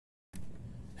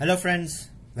Hello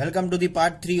friends, welcome to the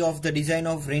part 3 of the design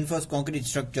of reinforced concrete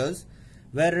structures,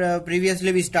 where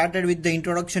previously we started with the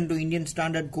introduction to Indian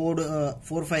Standard Code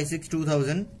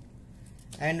 456-2000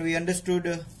 and we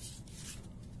understood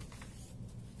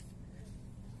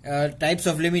types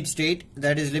of limit state,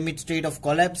 that is limit state of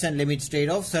collapse and limit state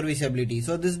of serviceability.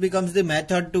 So this becomes the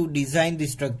method to design the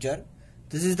structure.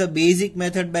 This is the basic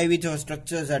method by which our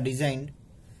structures are designed.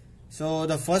 So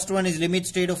the first one is limit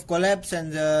state of collapse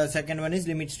and the second one is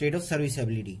limit state of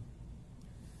serviceability.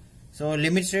 So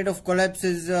limit state of collapse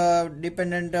is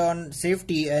dependent on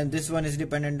safety and this one is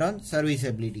dependent on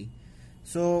serviceability.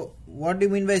 So what do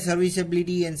you mean by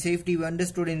serviceability and safety we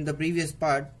understood in the previous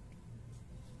part.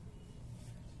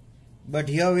 But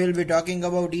here we will be talking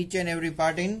about each and every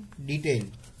part in detail.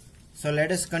 So let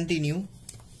us continue.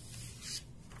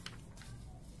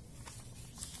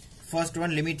 First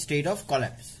one, limit state of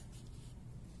collapse.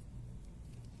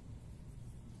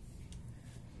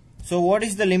 So what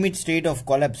is the limit state of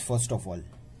collapse first of all?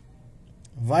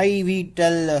 Why we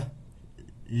tell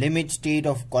limit state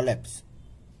of collapse?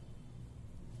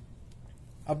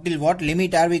 Up till what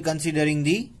limit are we considering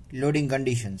the loading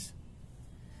conditions?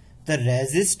 The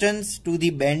resistance to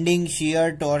the bending,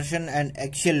 shear, torsion and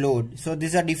axial load. So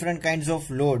these are different kinds of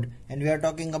load and we are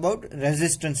talking about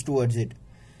resistance towards it.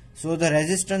 So the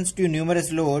resistance to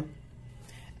numerous load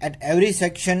at every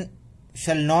section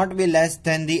shall not be less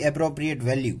than the appropriate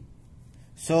value.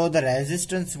 So the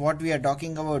resistance what we are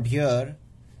talking about here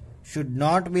should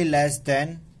not be less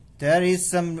than, there is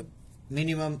some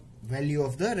minimum value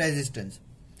of the resistance.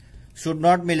 Should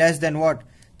not be less than what?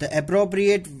 The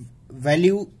appropriate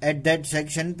value at that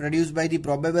section produced by the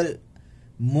probable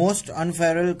most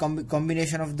unfavorable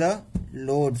combination of the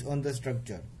loads on the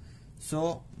structure.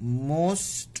 So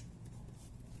most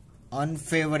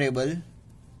unfavorable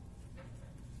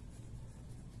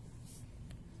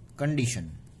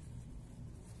condition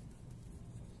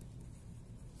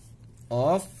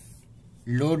of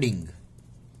loading.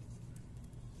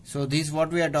 So this what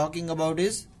we are talking about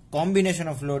is combination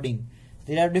of loading.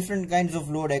 There are different kinds of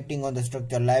load acting on the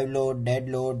structure: live load, dead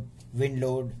load, wind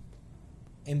load,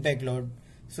 impact load.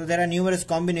 So there are numerous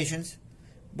combinations,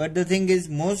 but the thing is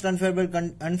most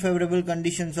unfavorable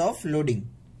conditions of loading.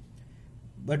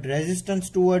 But resistance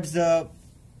towards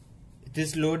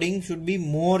this loading should be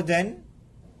more than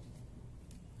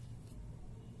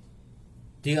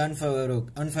the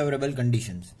unfavorable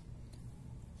conditions.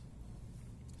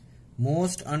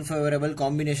 Most unfavorable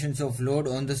combinations of load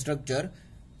on the structure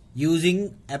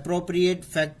using appropriate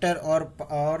factor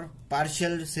or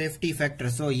partial safety factor.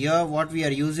 So here what we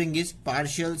are using is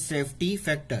partial safety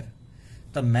factor.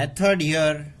 The method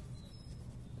here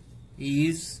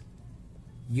is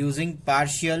using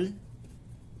partial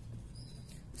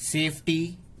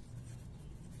safety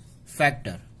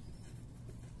factor.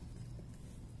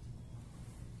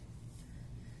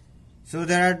 So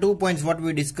there are 2 points what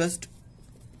we discussed.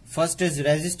 First is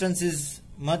resistance is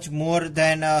much more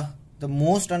than the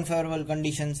most unfavorable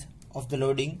conditions of the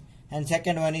loading, and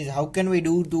second one is how can we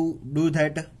do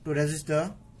that to resist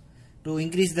to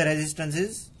increase the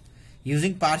resistances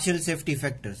using partial safety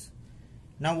factors.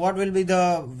 Now what will be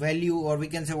the value, or we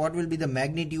can say what will be the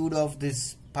magnitude of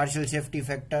this partial safety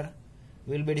factor,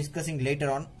 we will be discussing later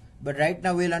on, but right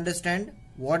now we will understand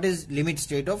what is limit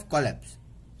state of collapse.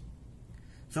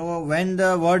 So when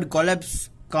the word collapse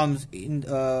comes in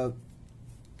the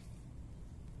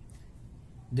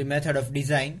method of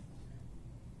design,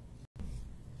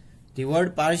 the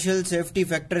word partial safety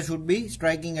factor should be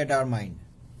striking at our mind.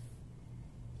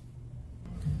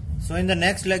 So in the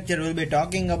next lecture we will be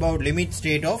talking about limit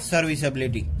state of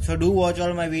serviceability. So do watch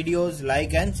all my videos,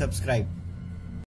 like and subscribe.